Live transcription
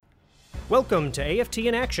Welcome to AFT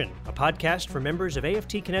in Action, a podcast for members of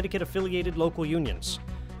AFT Connecticut affiliated local unions.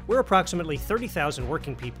 We're approximately 30,000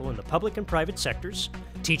 working people in the public and private sectors,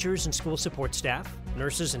 teachers and school support staff,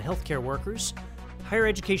 nurses and healthcare workers, higher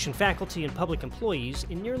education faculty and public employees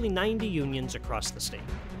in nearly 90 unions across the state.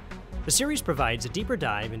 The series provides a deeper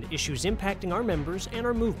dive into issues impacting our members and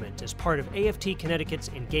our movement as part of AFT Connecticut's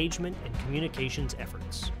engagement and communications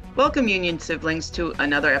efforts. Welcome, union siblings, to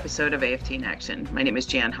another episode of AFT in Action. My name is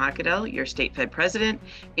Jan Hockadell, your state Fed president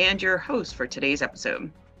and your host for today's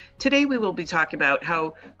episode. Today, we will be talking about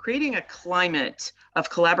how creating a climate of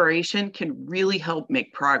collaboration can really help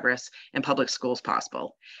make progress in public schools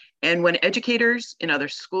possible. And when educators and other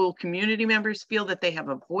school community members feel that they have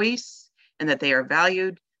a voice and that they are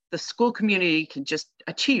valued, the school community can just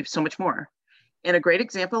achieve so much more. And a great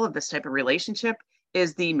example of this type of relationship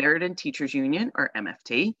is the Meriden Teachers Union, or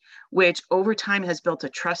MFT, which over time has built a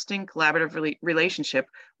trusting, collaborative relationship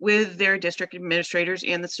with their district administrators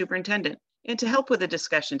and the superintendent. And to help with the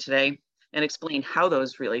discussion today and explain how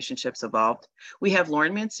those relationships evolved, we have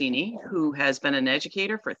Lauren Mancini, who has been an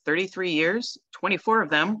educator for 33 years, 24 of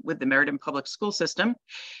them with the Meriden Public School System,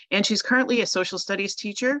 and she's currently a social studies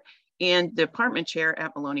teacher and department chair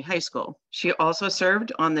at Maloney High School. She also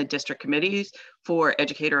served on the district committees for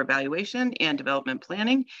educator evaluation and development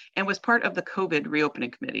planning and was part of the COVID reopening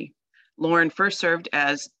committee. Lauren first served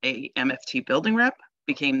as a MFT building rep,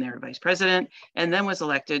 became their vice president, and then was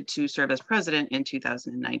elected to serve as president in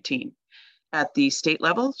 2019. At the state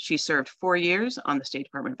level, she served 4 years on the State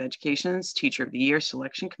Department of Education's Teacher of the Year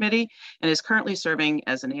Selection Committee and is currently serving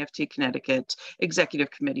as an AFT Connecticut Executive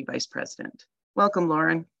Committee Vice President. Welcome,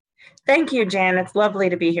 Lauren. Thank you, Jan. It's lovely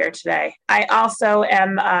to be here today. I also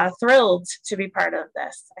am thrilled to be part of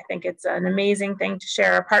this. I think it's an amazing thing to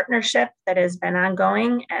share a partnership that has been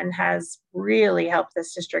ongoing and has really helped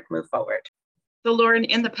this district move forward. So Lauren,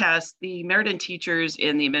 in the past, the Meriden teachers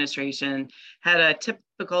in the administration had a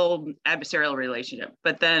typical adversarial relationship,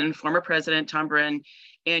 but then former President Tom Bren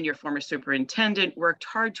and your former superintendent worked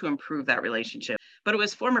hard to improve that relationship. But it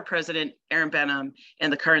was former President Aaron Benham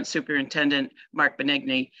and the current superintendent, Mark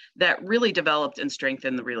Benigni, that really developed and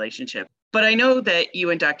strengthened the relationship. But I know that you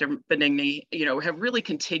and Dr. Benigni, have really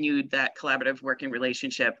continued that collaborative working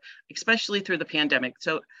relationship, especially through the pandemic.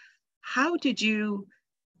 So how did you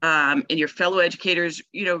and your fellow educators,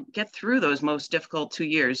 get through those most difficult 2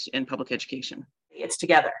 years in public education? It's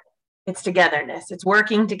together. It's togetherness. It's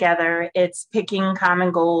working together. It's picking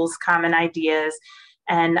common goals, common ideas,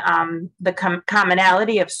 and the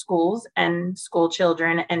commonality of schools and school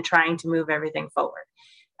children and trying to move everything forward.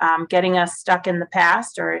 Getting us stuck in the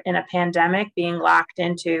past or in a pandemic, being locked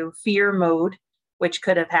into fear mode, which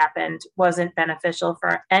could have happened, wasn't beneficial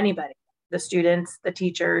for anybody. The students, the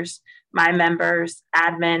teachers, my members,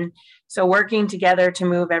 admin. So working together to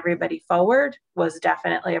move everybody forward was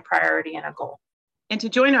definitely a priority and a goal. And to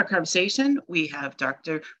join our conversation, we have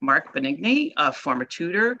Dr. Mark Benigni, a former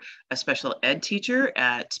tutor, a special ed teacher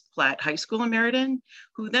at Platt High School in Meriden,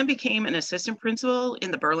 who then became an assistant principal in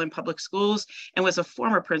the Berlin Public Schools and was a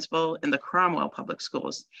former principal in the Cromwell Public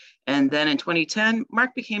Schools. And then in 2010,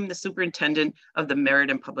 Mark became the superintendent of the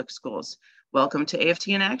Meriden Public Schools. Welcome to AFT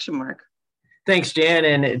in Action, Mark. Thanks, Jan,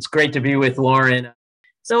 and it's great to be with Lauren.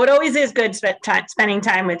 So it always is good spending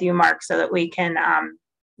time with you, Mark, so that we can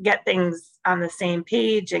get things on the same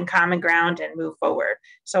page and common ground and move forward.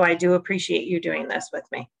 So I do appreciate you doing this with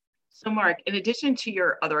me. So Mark, in addition to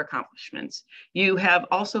your other accomplishments, you have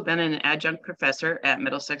also been an adjunct professor at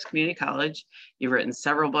Middlesex Community College. You've written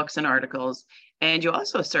several books and articles, and you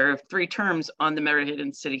also served 3 terms on the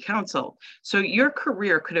Meriden City Council. So your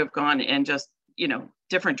career could have gone in just,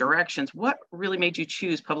 different directions. What really made you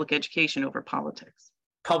choose public education over politics?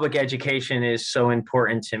 Public education is so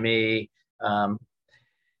important to me.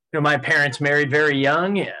 My parents married very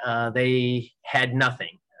young. They had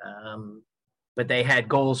nothing, but they had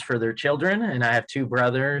goals for their children. And I have 2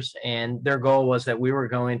 brothers, and their goal was that we were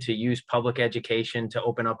going to use public education to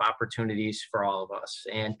open up opportunities for all of us.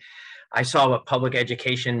 And I saw what public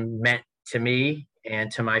education meant to me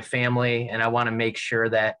and to my family. And I want to make sure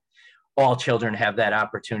that all children have that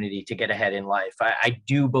opportunity to get ahead in life. I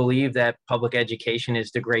do believe that public education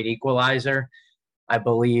is the great equalizer. I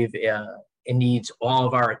believe it needs all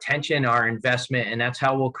of our attention, our investment, and that's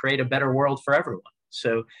how we'll create a better world for everyone.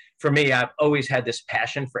 So for me, I've always had this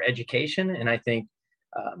passion for education, and I think,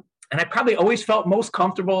 and I probably always felt most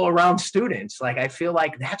comfortable around students. Like, I feel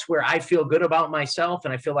like that's where I feel good about myself,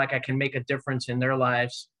 and I feel like I can make a difference in their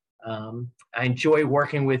lives. I enjoy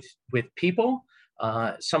working with people.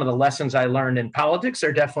 Some of the lessons I learned in politics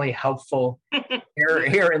are definitely helpful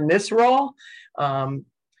here in this role.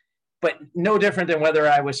 but no different than whether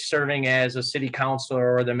I was serving as a city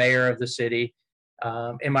councilor or the mayor of the city.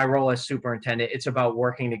 In my role as superintendent, it's about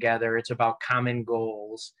working together. It's about common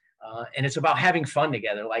goals. And it's about having fun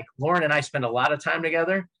together. Like Lauren and I spend a lot of time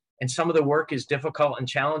together, and some of the work is difficult and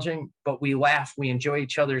challenging, but we laugh, we enjoy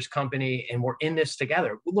each other's company, and we're in this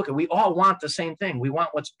together. Look, we all want the same thing. We want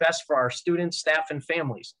what's best for our students, staff, and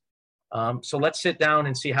families. So let's sit down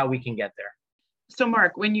and see how we can get there. So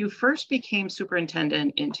Mark, when you first became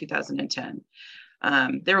superintendent in 2010,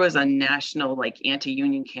 there was a national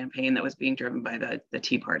anti-union campaign that was being driven by the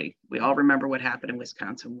Tea Party. We all remember what happened in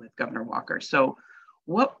Wisconsin with Governor Walker. So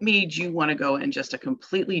what made you want to go in just a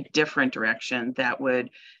completely different direction that would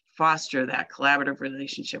foster that collaborative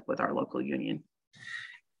relationship with our local union?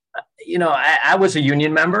 I was a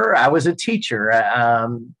union member. I was a teacher.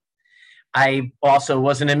 I also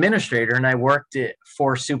was an administrator, and I worked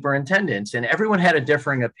for superintendents, and everyone had a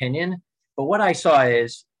differing opinion. But what I saw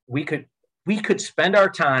is we could spend our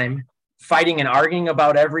time fighting and arguing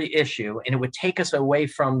about every issue, and it would take us away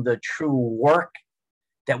from the true work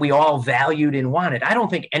that we all valued and wanted. I don't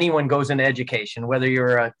think anyone goes into education, whether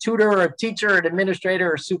you're a tutor or a teacher, an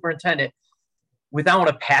administrator or superintendent, without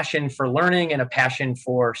a passion for learning and a passion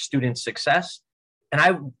for student success. And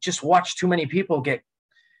I just watched too many people get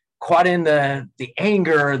caught in the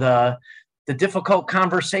anger, the difficult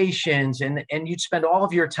conversations, and you'd spend all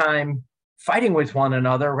of your time fighting with one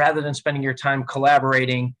another rather than spending your time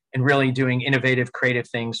collaborating and really doing innovative, creative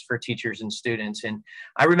things for teachers and students. And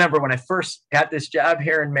I remember when I first got this job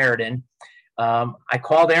here in Meriden, I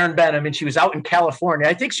called Erin Benham, and she was out in California.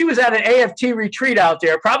 I think she was at an AFT retreat out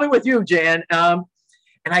there, probably with you, Jan. And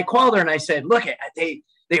I called her and I said, look, they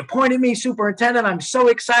appointed me superintendent. I'm so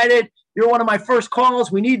excited. You're one of my first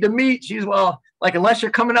calls. We need to meet. She's, well, unless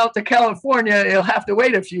you're coming out to California, you'll have to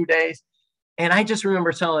wait a few days. And I just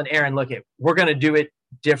remember telling Erin, look, we're going to do it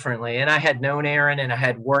differently. And I had known Erin, and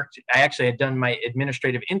I actually had done my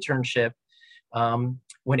administrative internship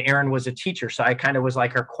when Erin was a teacher. So I kind of was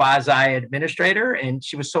like her quasi administrator, and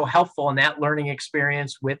she was so helpful in that learning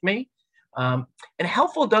experience with me. And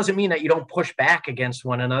helpful doesn't mean that you don't push back against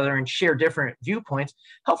one another and share different viewpoints.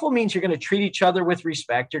 Helpful means you're going to treat each other with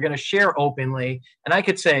respect. You're going to share openly. And I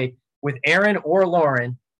could say with Erin or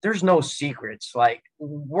Lauren, there's no secrets.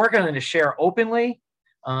 We're going to share openly.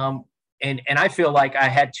 And I feel like I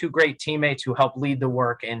had two great teammates who helped lead the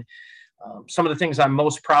work. And some of the things I'm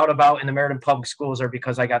most proud about in the Meriden Public Schools are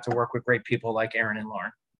because I got to work with great people like Erin and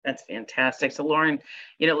Lauren. That's fantastic. So Lauren,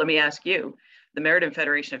 let me ask you, the Meriden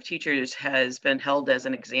Federation of Teachers has been held as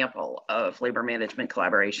an example of labor management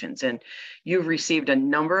collaborations, and you've received a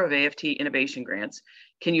number of AFT innovation grants.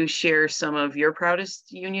 Can you share some of your proudest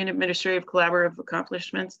union administrative collaborative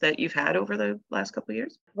accomplishments that you've had over the last couple of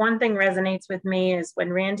years? One thing resonates with me is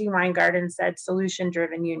when Randy Weingarten said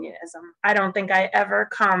solution-driven unionism. I don't think I ever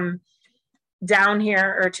come down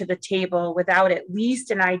here or to the table without at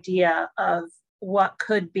least an idea of what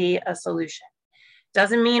could be a solution.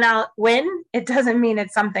 Doesn't mean I'll win. It doesn't mean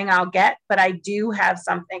it's something I'll get, but I do have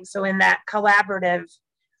something. So in that collaborative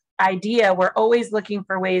idea, we're always looking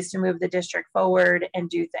for ways to move the district forward and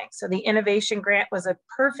do things. So the innovation grant was a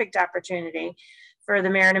perfect opportunity for the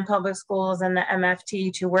Meriden Public Schools and the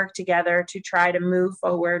MFT to work together to try to move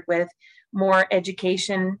forward with more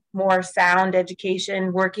education, more sound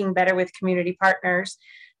education, working better with community partners.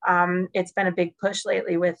 It's been a big push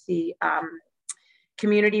lately with the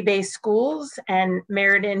community-based schools, and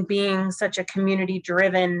Meriden being such a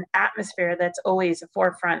community-driven atmosphere, that's always a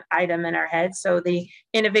forefront item in our heads. So the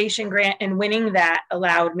innovation grant and winning that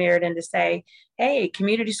allowed Meriden to say, hey,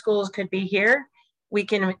 community schools could be here. We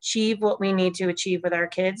can achieve what we need to achieve with our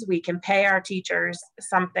kids. We can pay our teachers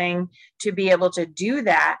something to be able to do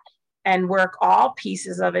that and work all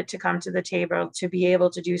pieces of it to come to the table to be able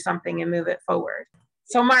to do something and move it forward.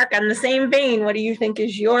 So Mark, on the same vein, what do you think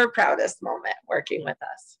is your proudest moment working with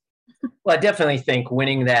us? Well, I definitely think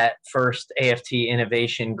winning that first AFT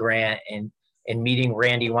innovation grant and meeting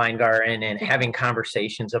Randy Weingarten and having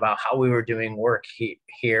conversations about how we were doing work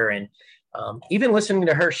here, and even listening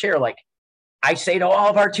to her share, I say to all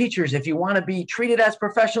of our teachers, if you want to be treated as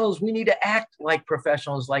professionals, we need to act like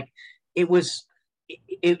professionals.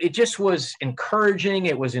 It just was encouraging.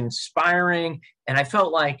 It was inspiring. And I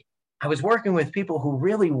felt like I was working with people who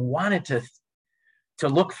really wanted to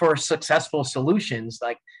look for successful solutions.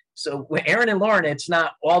 So with Erin and Lauren, it's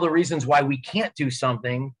not all the reasons why we can't do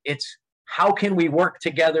something. It's how can we work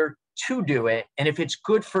together to do it? And if it's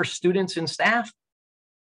good for students and staff,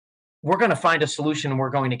 we're going to find a solution and we're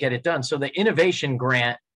going to get it done. So the innovation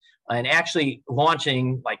grant and actually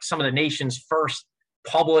launching some of the nation's first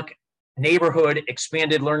public neighborhood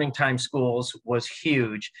expanded learning time schools was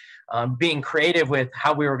huge. Being creative with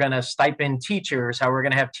how we were going to stipend teachers, how we're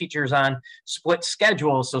going to have teachers on split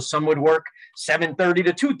schedules. So some would work 7:30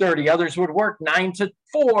 to 2:30, others would work 9 to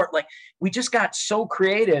 4. Like, we just got so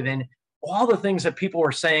creative, and all the things that people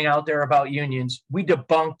were saying out there about unions, we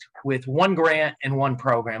debunked with one grant and one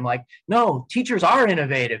program. Like, no, teachers are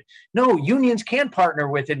innovative. No, unions can partner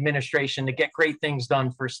with administration to get great things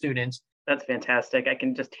done for students. That's fantastic. I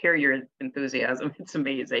can just hear your enthusiasm. It's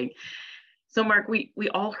amazing. So Mark, we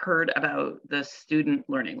all heard about the student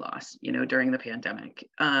learning loss, during the pandemic.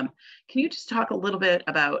 Can you just talk a little bit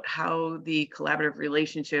about how the collaborative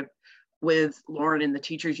relationship with Lauren and the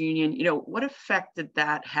teachers union, what effect did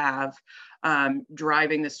that have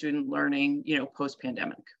driving the student learning,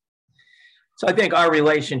 post-pandemic? So I think our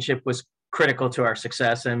relationship was critical to our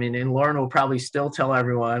success. I mean, and Lauren will probably still tell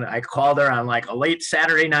everyone, I called her on like a late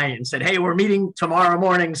Saturday night and said, hey, we're meeting tomorrow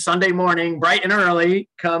morning, Sunday morning, bright and early.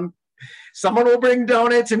 Come, someone will bring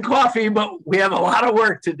donuts and coffee, but we have a lot of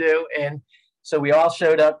work to do. And so we all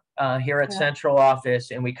showed up here at Central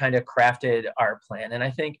Office, and we kind of crafted our plan. And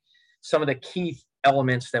I think some of the key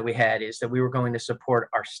elements that we had is that we were going to support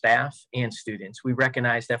our staff and students. We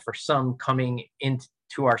recognized that for some, coming into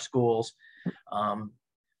our schools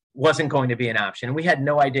wasn't going to be an option. And we had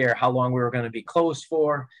no idea how long we were going to be closed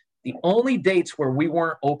for. The only dates where we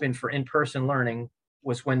weren't open for in-person learning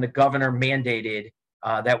was when the governor mandated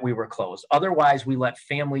that we were closed. Otherwise, we let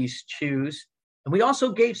families choose. And we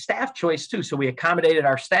also gave staff choice too. So we accommodated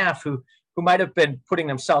our staff who might have been putting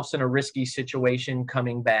themselves in a risky situation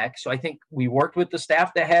coming back. So I think we worked with the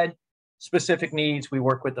staff that had specific needs. We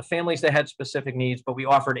worked with the families that had specific needs, but we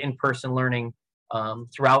offered in-person learning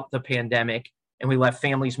throughout the pandemic, and we let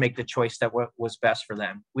families make the choice that was best for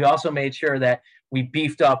them. We also made sure that we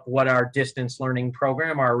beefed up what our distance learning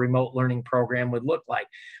program, our remote learning program would look like.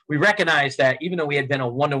 We recognized that even though we had been a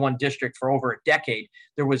one-to-one district for over a decade,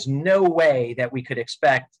 there was no way that we could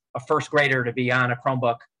expect a first grader to be on a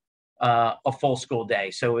Chromebook a full school day.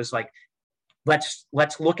 So it was like, let's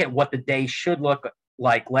look at what the day should look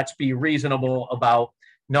like. Let's be reasonable about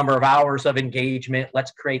number of hours of engagement. Let's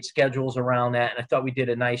create schedules around that. And I thought we did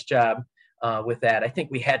a nice job with that. I think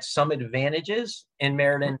we had some advantages in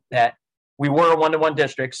Meriden that we were a one-to-one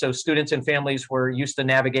district. So students and families were used to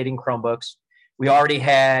navigating Chromebooks. We already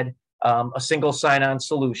had a single sign-on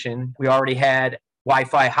solution. We already had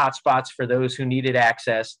Wi-Fi hotspots for those who needed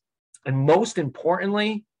access. And most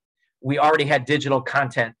importantly, we already had digital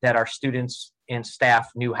content that our students and staff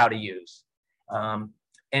knew how to use.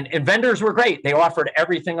 And vendors were great. They offered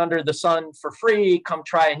everything under the sun for free, come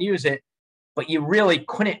try and use it. But you really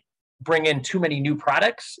couldn't bring in too many new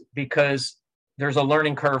products because there's a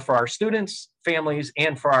learning curve for our students, families,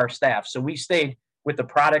 and for our staff. So we stayed with the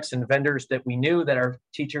products and vendors that we knew that our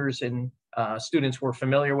teachers and students were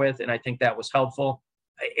familiar with. And I think that was helpful.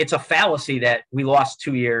 It's a fallacy that we lost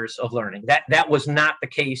 2 years of learning. That was not the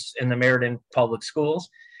case in the Meriden public schools.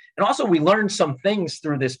 And also we learned some things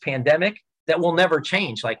through this pandemic that will never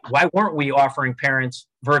change. Like, why weren't we offering parents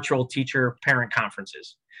virtual teacher-parent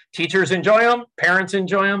conferences? Teachers enjoy them, parents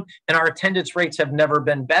enjoy them, and our attendance rates have never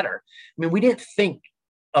been better. I mean, we didn't think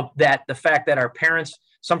of that, the fact that our parents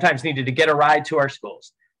sometimes needed to get a ride to our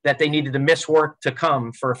schools, that they needed to miss work to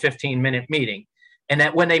come for a 15-minute meeting, and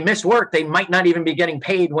that when they miss work, they might not even be getting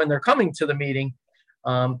paid when they're coming to the meeting.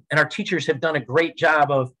 And our teachers have done a great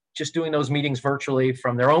job of just doing those meetings virtually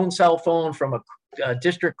from their own cell phone, from a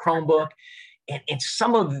district Chromebook. And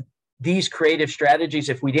some of these creative strategies,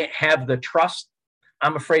 if we didn't have the trust,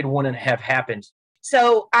 I'm afraid wouldn't have happened.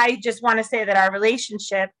 So I just want to say that our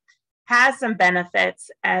relationship has some benefits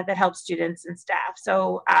that help students and staff.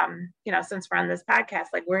 So, since we're on this podcast,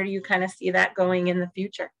 like, where do you kind of see that going in the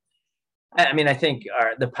future? I mean, I think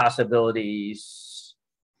the possibilities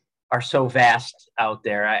are so vast out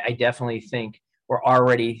there. I definitely think we're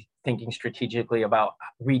already thinking strategically about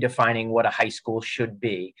redefining what a high school should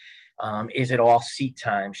be. Is it all seat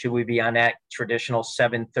time? Should we be on that traditional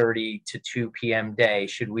 7:30 to 2 p.m. day?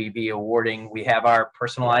 Should we be awarding, we have our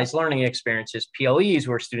personalized learning experiences, PLEs,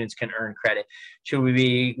 where students can earn credit. Should we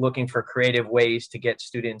be looking for creative ways to get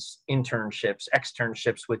students internships,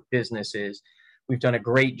 externships with businesses? We've done a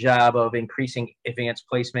great job of increasing advanced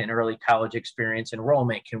placement and early college experience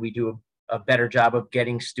enrollment. Can we do a better job of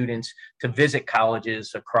getting students to visit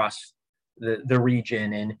colleges across the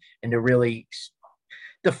region and to really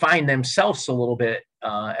define themselves a little bit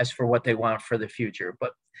as for what they want for the future?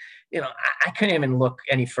 But, I couldn't even look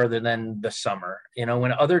any further than the summer.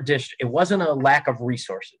 When other districts, it wasn't a lack of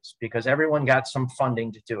resources because everyone got some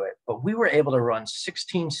funding to do it, but we were able to run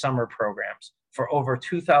 16 summer programs for over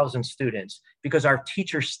 2,000 students because our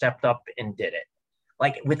teachers stepped up and did it.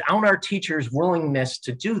 Like, without our teachers' willingness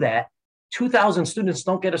to do that, 2,000 students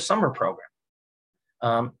don't get a summer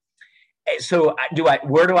program. So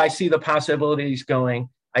where do I see the possibilities going?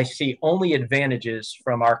 I see only advantages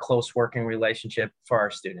from our close working relationship for our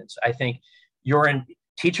students. I think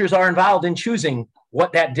teachers are involved in choosing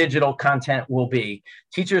what that digital content will be.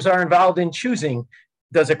 Teachers are involved in choosing,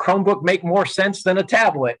 does a Chromebook make more sense than a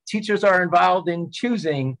tablet? Teachers are involved in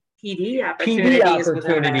choosing PD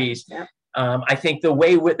opportunities. Yep. I think the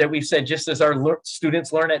way that we've said, just as our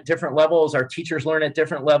students learn at different levels, our teachers learn at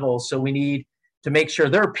different levels. So we need to make sure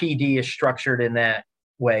their PD is structured in that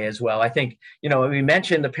way as well. I think, we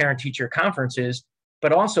mentioned the parent-teacher conferences,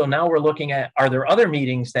 but also now we're looking at, are there other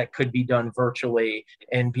meetings that could be done virtually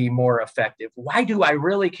and be more effective? Why do I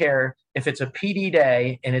really care if it's a PD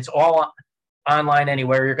day and it's all online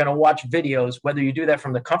anywhere? You're going to watch videos, whether you do that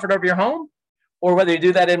from the comfort of your home or whether you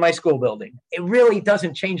do that in my school building. It really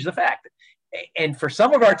doesn't change the fact. And for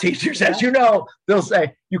some of our teachers, as you know, they'll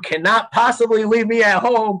say, you cannot possibly leave me at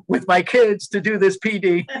home with my kids to do this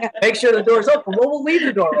PD. Make sure the door's open. Well, we'll leave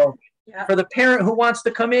the door open. Yeah. For the parent who wants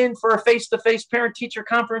to come in for a face-to-face parent-teacher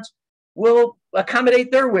conference, we'll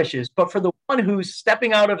accommodate their wishes. But for the one who's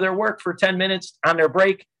stepping out of their work for 10 minutes on their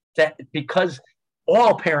break, because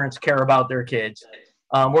all parents care about their kids,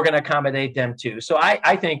 we're going to accommodate them too. So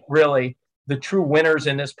I think really the true winners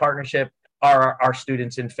in this partnership are our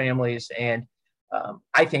students and families. And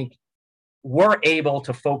I think we're able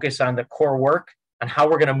to focus on the core work on how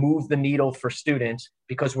we're going to move the needle for students,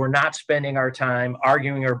 because we're not spending our time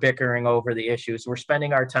arguing or bickering over the issues. We're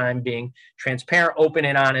spending our time being transparent, open,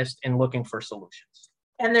 and honest, and looking for solutions.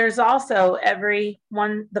 And there's also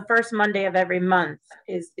the first Monday of every month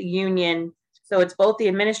is the union. So it's both the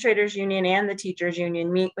administrators union and the teachers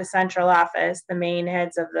union meet with central office, the main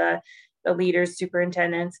heads of the leaders,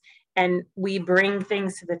 superintendents, and we bring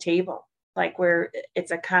things to the table. Like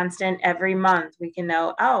it's a constant every month. We can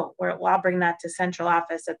know, I'll bring that to central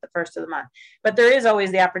office at the first of the month. But there is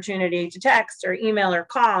always the opportunity to text or email or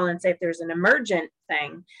call and say if there's an emergent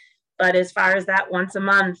thing. But as far as that, once a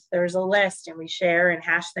month, there's a list and we share and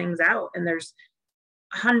hash things out. And there's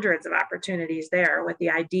hundreds of opportunities there with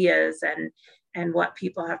the ideas and what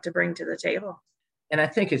people have to bring to the table. And I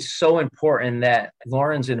think it's so important that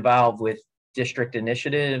Lauren's involved with district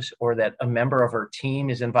initiatives or that a member of her team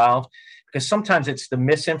is involved, because sometimes it's the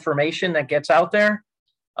misinformation that gets out there.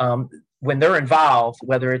 When they're involved,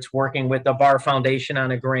 whether it's working with the Bar Foundation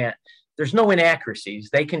on a grant, there's no inaccuracies.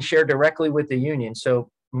 They can share directly with the union.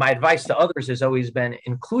 So my advice to others has always been,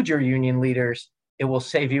 include your union leaders. It will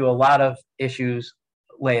save you a lot of issues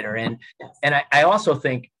later. And I also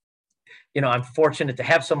think, I'm fortunate to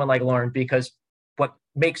have someone like Lauren, because what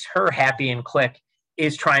makes her happy and click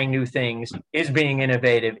is trying new things, is being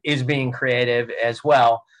innovative, is being creative as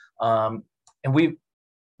well. And we're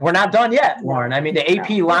not done yet, Lauren. I mean, the AP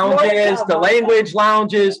lounges, the language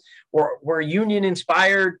lounges were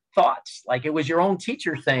union-inspired thoughts. Like, it was your own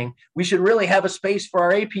teacher thing. We should really have a space for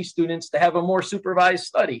our AP students to have a more supervised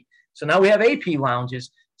study. So now we have AP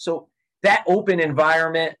lounges. So that open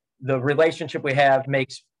environment, the relationship we have,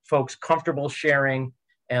 makes folks comfortable sharing.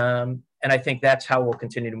 And I think that's how we'll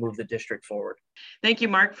continue to move the district forward. Thank you,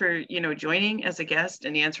 Mark, for joining as a guest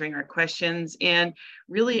and answering our questions and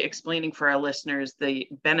really explaining for our listeners the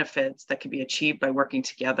benefits that can be achieved by working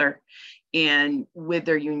together and with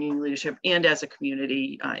their union leadership and as a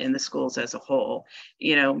community in the schools as a whole.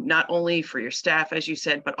 Not only for your staff, as you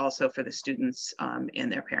said, but also for the students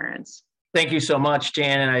and their parents. Thank you so much,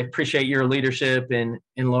 Jan, and I appreciate your leadership. And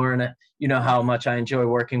Lauren, you know how much I enjoy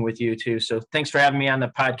working with you too. So thanks for having me on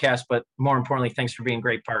the podcast, but more importantly, thanks for being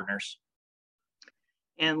great partners.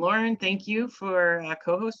 And Lauren, thank you for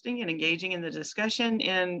co-hosting and engaging in the discussion,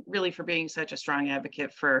 and really for being such a strong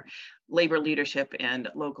advocate for labor leadership and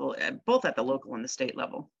local, both at the local and the state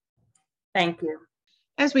level. Thank you.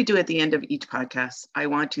 As we do at the end of each podcast, I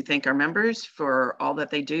want to thank our members for all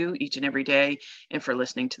that they do each and every day and for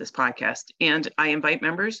listening to this podcast. And I invite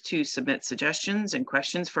members to submit suggestions and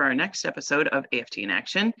questions for our next episode of AFT in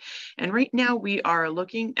Action. And right now we are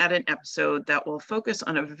looking at an episode that will focus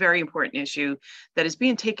on a very important issue that is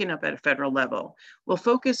being taken up at a federal level. We'll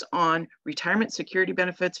focus on retirement security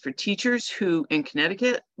benefits for teachers who in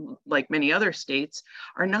Connecticut, like many other states,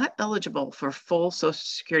 are not eligible for full Social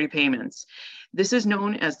Security payments. This is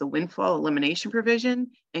known as the Windfall Elimination Provision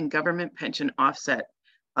and Government Pension Offset,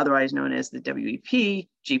 otherwise known as the WEP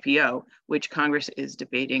GPO, which Congress is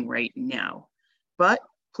debating right now. But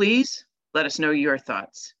please let us know your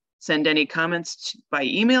thoughts. Send any comments by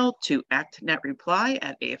email to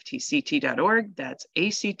actnetreply@aftct.org. That's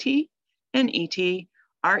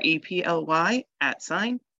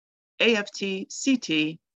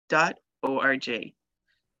NETREPLY@aftct.org.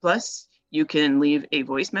 Plus, you can leave a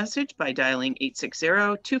voice message by dialing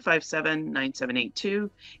 860-257-9782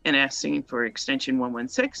 and asking for extension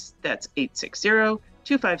 116. That's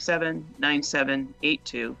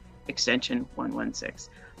 860-257-9782, extension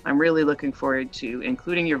 116. I'm really looking forward to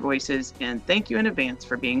including your voices, and thank you in advance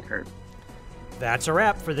for being heard. That's a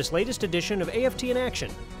wrap for this latest edition of AFT in Action.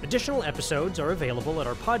 Additional episodes are available at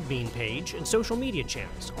our Podbean page and social media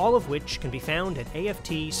channels, all of which can be found at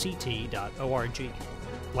aftct.org.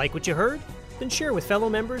 Like what you heard? Then share with fellow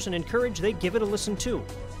members and encourage they give it a listen too,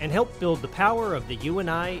 and help build the power of the You and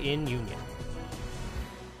I in union.